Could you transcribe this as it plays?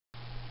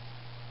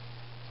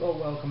So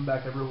welcome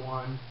back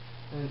everyone,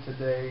 and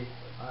today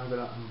I'm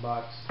gonna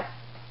unbox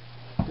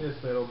this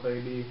little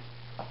baby,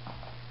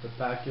 the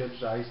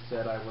package I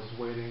said I was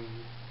waiting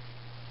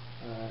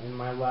in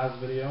my last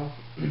video.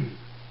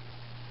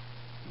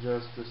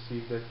 Just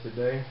received it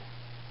today,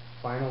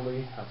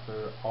 finally,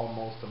 after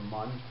almost a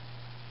month,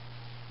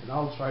 and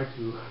I'll try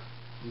to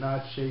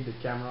not shake the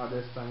camera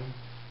this time,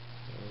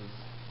 as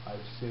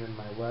I've seen in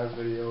my last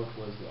video it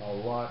was a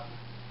lot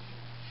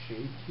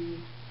shaky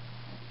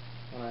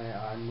when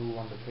I move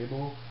on the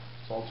table,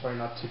 so I'll try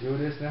not to do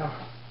this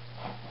now.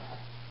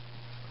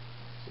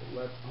 So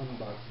let's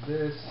unbox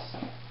this.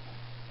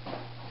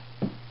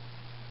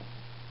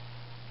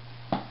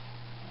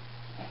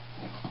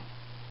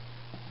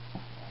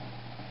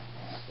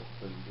 Let's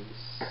open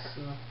this.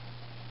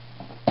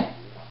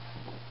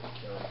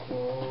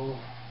 Careful.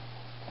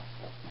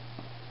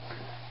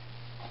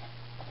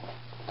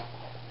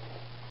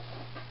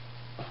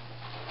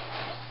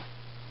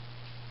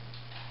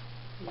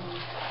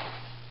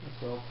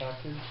 It's well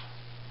packaged.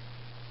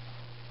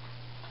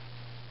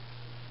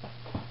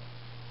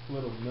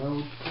 Little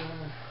note.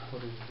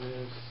 What is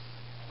this?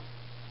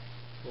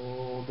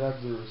 Oh,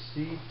 that's the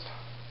receipt.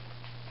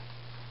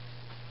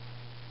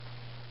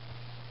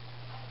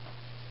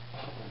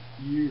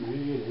 Here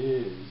it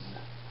is.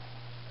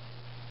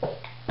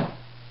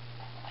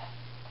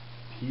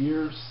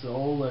 Pier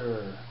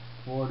Solar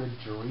for the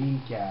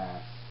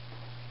Dreamcast.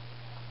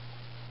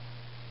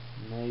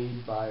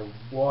 Made by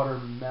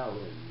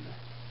Watermelon.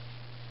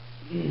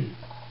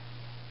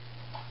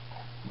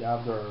 They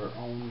have their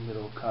own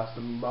little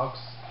custom box.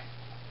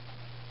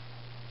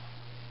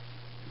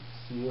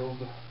 It's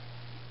sealed,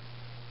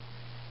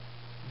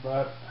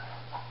 but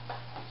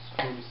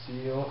screw the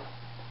seal,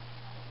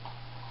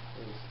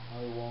 because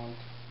I want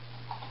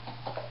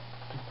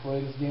to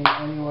play this game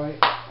anyway.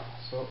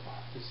 So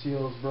the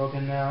seal is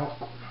broken now.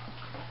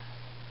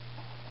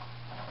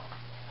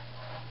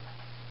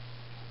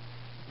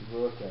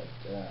 Look at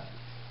that.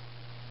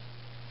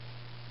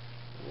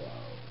 Wow.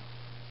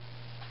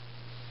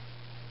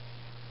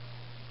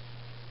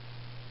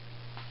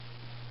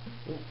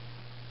 Oh.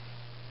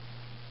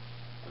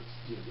 Let's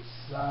do the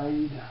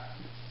side.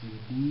 The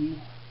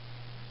CD.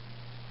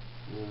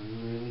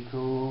 Really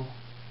cool.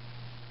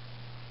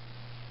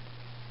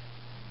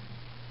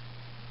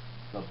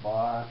 The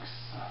box.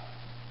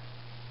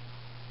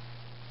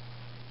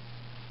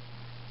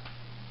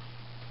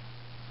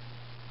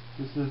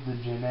 This is the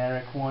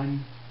generic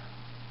one,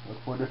 but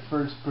for the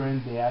first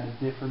print they had a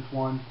different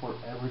one for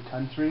every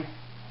country.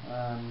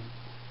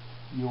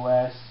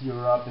 US,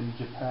 Europe, and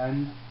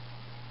Japan.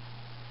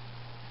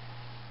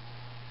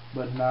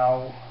 But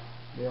now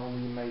they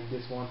only make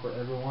this one for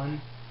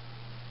everyone.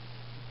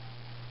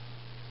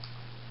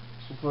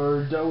 So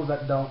for those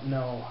that don't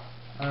know,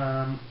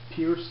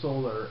 Pier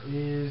Solar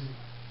is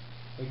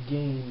a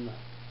game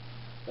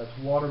that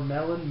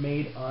Watermelon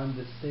made on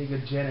the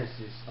Sega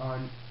Genesis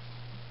on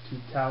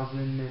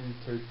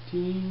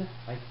 2013,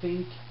 I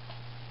think,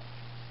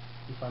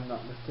 if I'm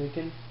not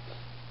mistaken.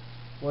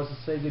 Was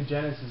a Sega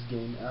Genesis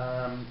game.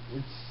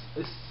 It's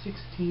a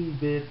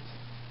 16-bit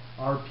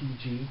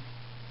RPG.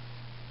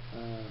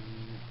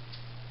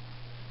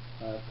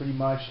 Pretty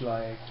much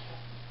like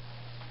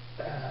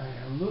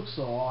it looks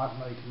a lot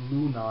like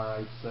Lunar,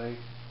 I'd say.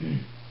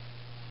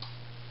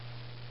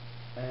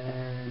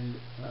 And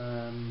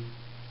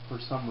for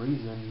some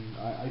reason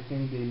I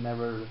think they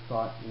never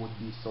thought it would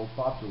be so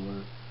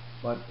popular,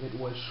 but it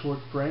was short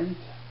print,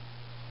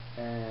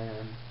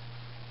 and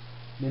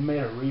they made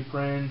a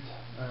reprint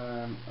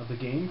of the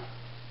game,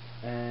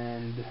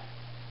 and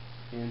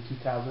in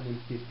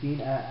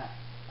 2015,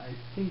 I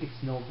think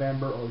it's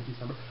November or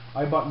December.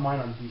 I bought mine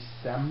on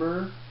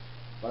December,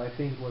 but I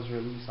think it was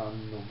released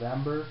on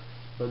November.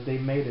 But they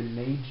made an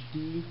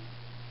HD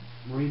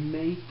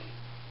remake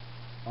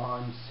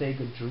on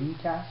Sega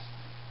Dreamcast.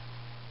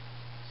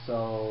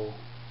 So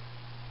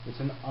it's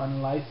an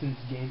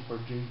unlicensed game for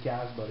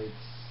Dreamcast, but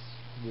it's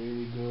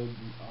really good.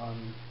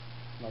 On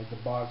like the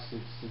box,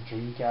 it's a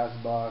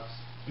Dreamcast box.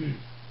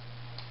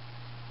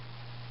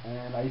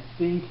 And I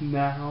think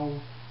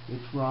now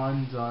it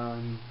runs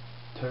on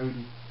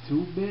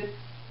 32-bit.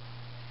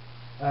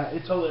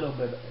 It's a little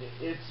bit,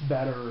 it's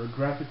better,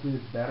 graphically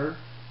it's better,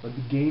 but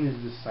the game is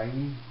the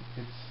same.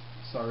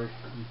 It's, sorry,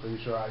 I'm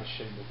pretty sure I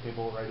shake the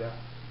table right now.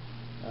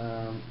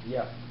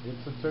 Yeah,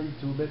 it's a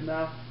 32-bit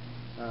now.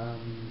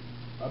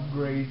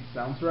 Upgrade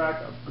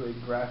soundtrack,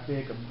 upgrade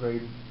graphic,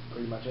 upgrade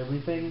pretty much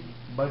everything,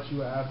 but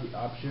you have the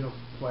option of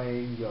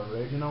playing the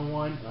original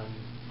one on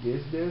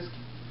this disc.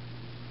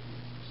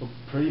 So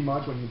pretty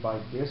much when you buy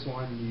this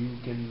one, you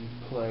can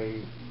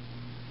play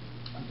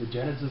the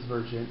Genesis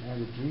version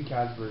and the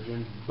Dreamcast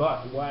version.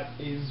 But what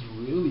is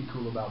really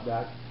cool about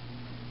that,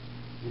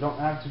 you don't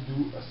have to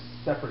do a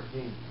separate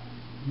game.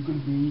 You can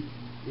be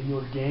in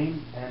your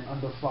game, and on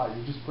the fly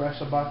you just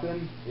press a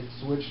button, it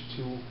switched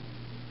to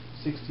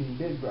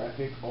 16-bit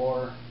graphic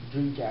or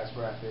Dreamcast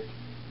graphic,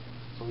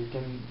 so you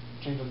can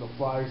change on the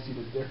fly, see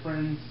the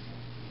difference.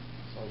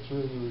 So it's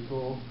really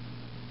cool.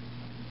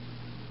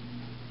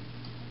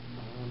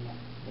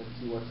 Let's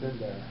see what's in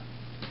there.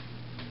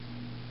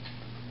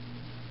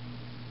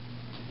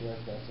 I guess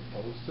that's a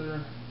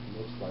poster.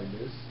 Looks like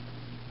this.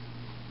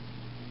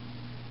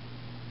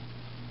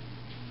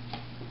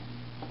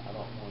 I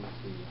don't want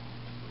to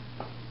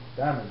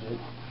damage it.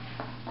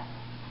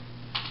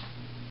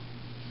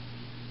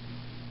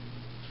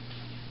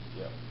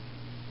 Yep.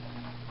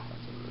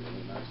 That's a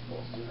really nice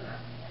poster.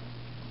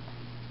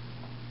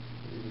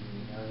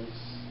 Really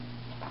nice.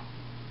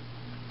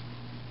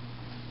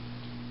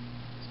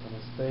 It's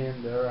gonna stay in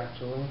there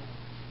actually.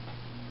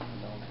 I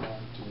don't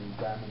want to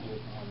damage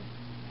it on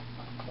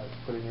like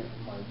putting it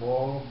in my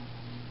wall.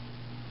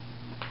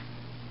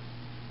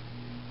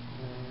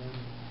 And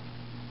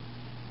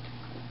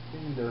I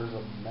think there's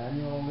a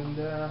manual in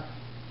there.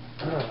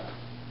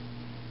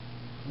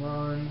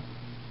 Run.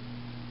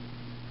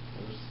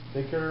 There's a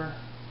sticker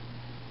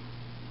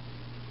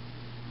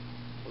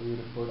for you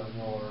to put on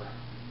your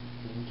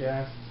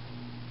Dreamcast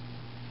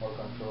or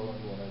controller,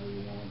 whatever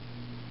you want.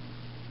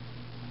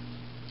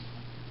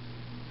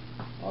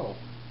 Oh,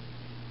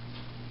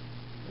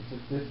 it's a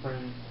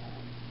different.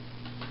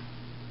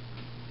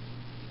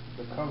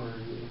 The cover,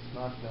 it's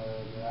not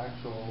the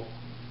actual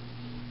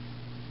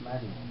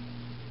manual.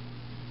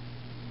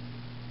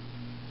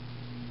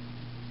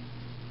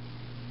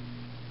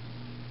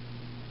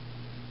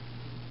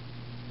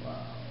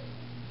 Wow.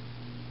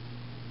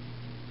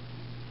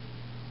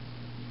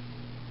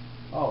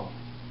 Oh.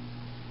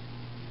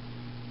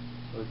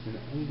 So it's in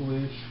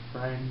English,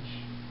 French,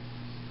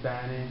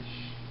 Spanish,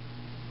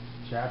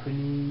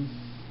 Japanese,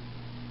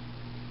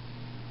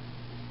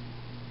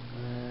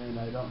 and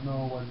I don't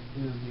know what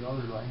is the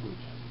other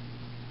language,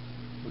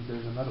 but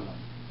there's another one.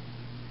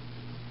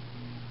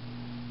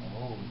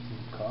 Oh, it's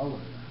in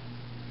color.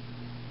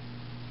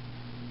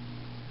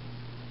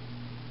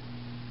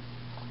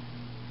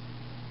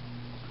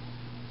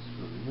 It's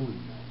really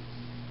nice.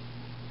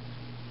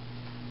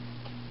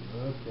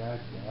 Look at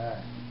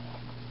that.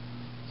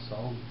 It's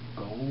all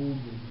gold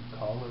in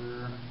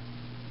color.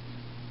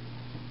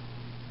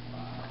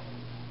 Wow.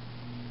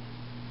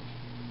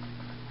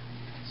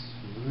 It's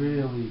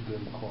really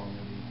good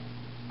quality.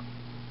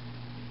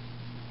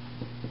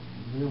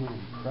 Really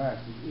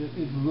impressed.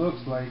 It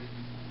looks like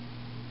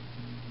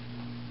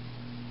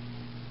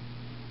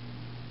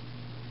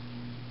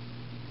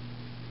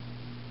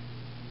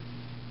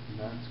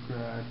not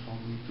scratch,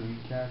 only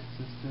Dreamcast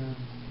system.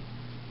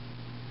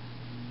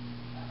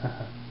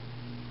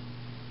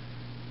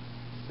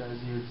 Says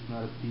here it's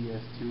not a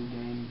PS2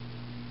 game.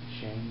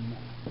 Shame.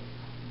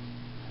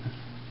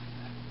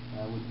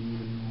 I would be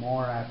even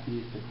more happy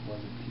if it was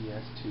a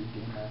PS2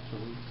 game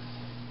actually.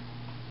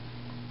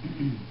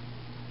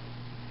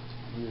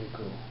 Really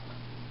cool.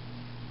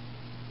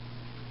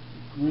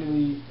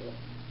 Really,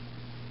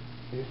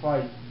 if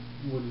I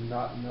would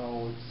not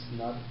know it's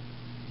not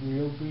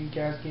real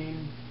Dreamcast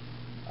game,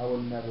 I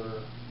would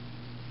never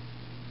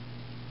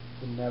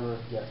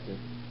have guessed it.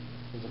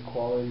 Because the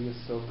quality is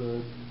so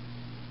good.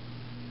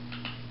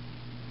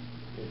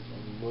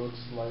 It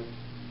looks like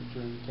the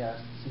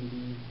Dreamcast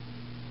CD,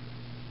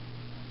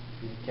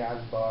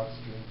 Dreamcast box,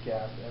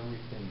 Dreamcast,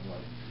 everything.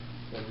 Like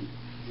the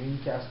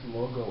Dreamcast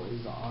logo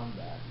is on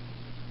that.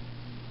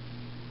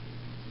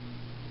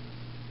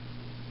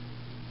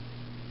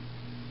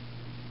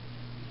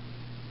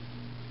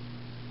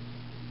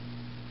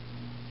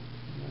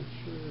 I'm not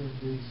sure if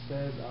they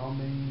said how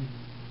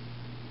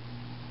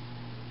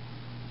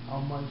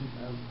much it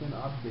has been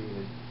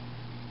updated.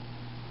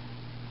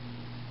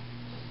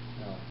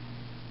 No.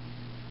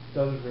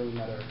 Doesn't really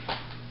matter,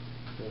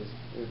 because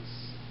it's,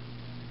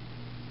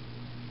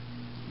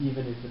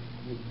 even if it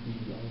would be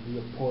only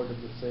a port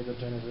of the Sega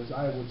Genesis,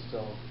 I would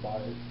still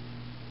buy it.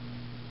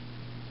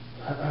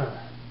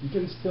 You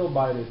can still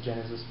buy the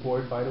Genesis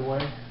port, by the way,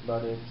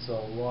 but it's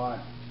a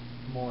lot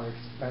more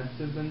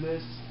expensive than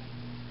this.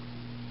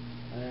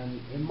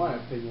 And in my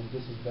opinion,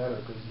 this is better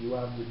because you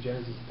have the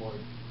Genesis port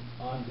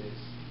on this,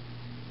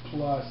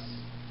 plus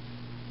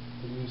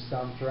the new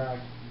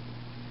soundtrack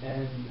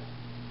and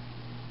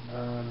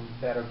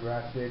better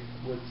graphic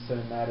with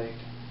cinematic.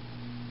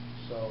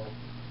 So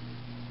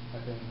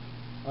I think,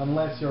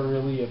 unless you're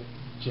really a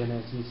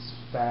Genesis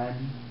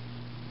fan,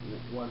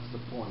 what's the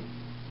point?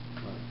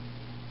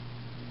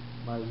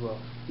 Might as well.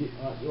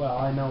 Well,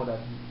 I know that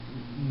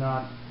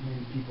not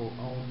many people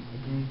own a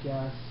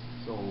Dreamcast,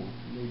 so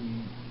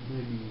maybe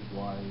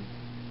why.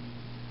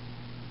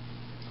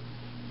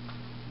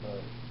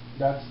 But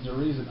that's the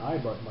reason I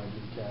bought my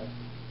Dreamcast.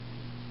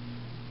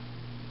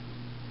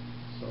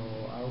 So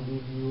I'll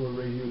give you a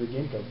review of the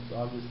game, because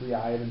obviously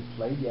I haven't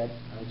played yet.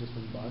 I just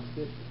unboxed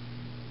it.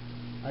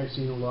 I've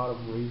seen a lot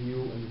of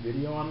review and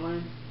video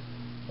online,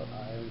 but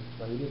I haven't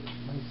played it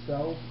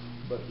myself.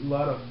 But a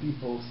lot of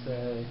people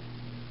say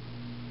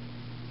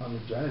on the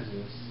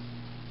Genesis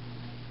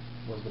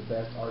was the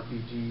best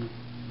RPG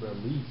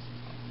released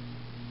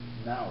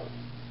now.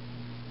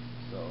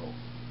 So,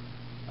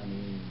 I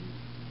mean,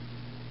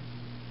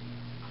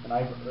 and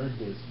I've heard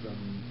this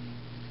from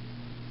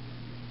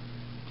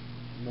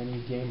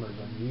many gamers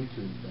on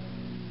YouTube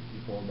and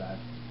people that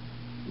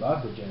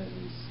love the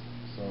Genesis.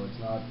 So it's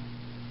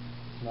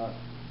It's not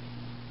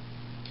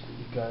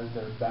because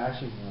they're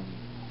bashing on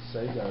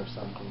Sega or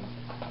something.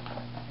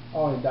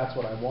 Oh, and that's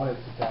what I wanted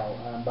to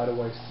tell. By the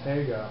way,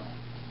 Sega,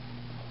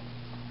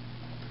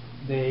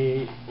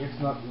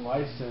 it's not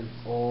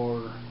licensed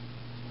or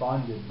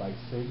funded by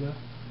Sega,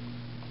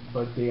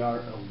 but they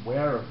are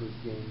aware of this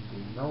game.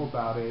 They know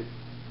about it,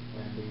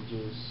 and they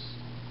just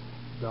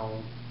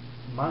don't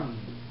mind.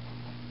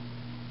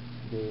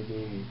 They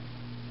they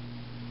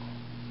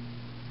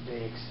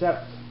they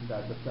accept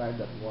that the fact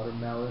that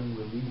Watermelon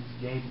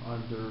released game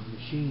under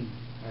machine,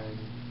 and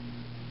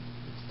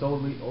it's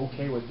totally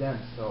okay with them.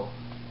 So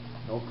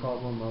no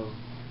problem of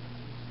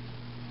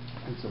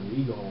it's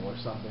illegal or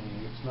something.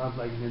 It's not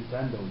like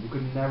Nintendo. You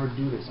could never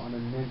do this on a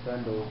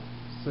Nintendo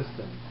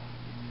system,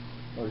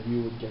 or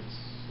you would get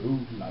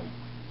sued like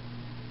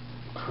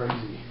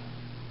crazy.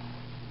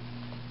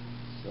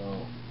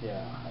 So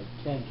yeah, I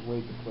can't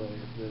wait to play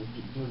it.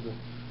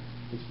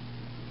 It's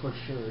for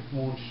sure. It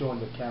won't show on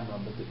the camera,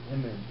 but the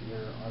image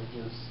here are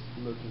just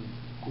looking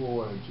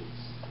gorgeous.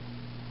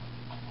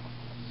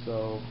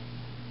 So,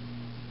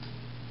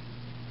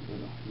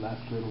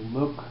 last little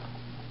look.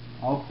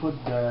 I'll put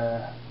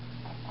the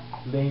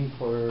link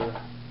for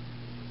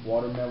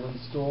Watermelon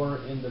store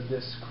in the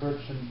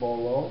description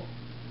below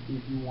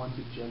if you want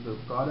to check their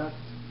product.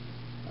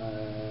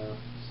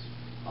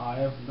 I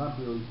have not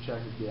really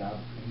checked if they have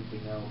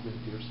anything else than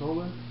Pier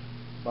Solar,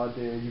 but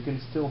you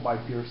can still buy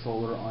Pier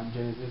Solar on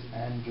Genesis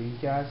and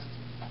Dreamcast.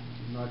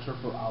 I'm not sure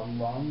for how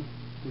long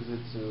because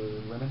it's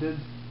limited.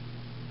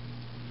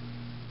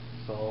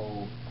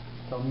 So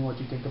tell me what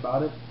you think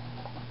about it.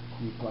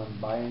 Do you plan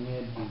on buying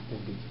it? Do you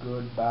think it's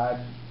good,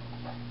 bad?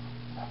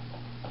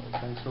 So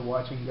thanks for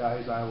watching,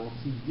 guys. I will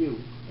see you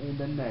in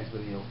the next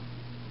video.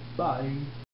 Bye.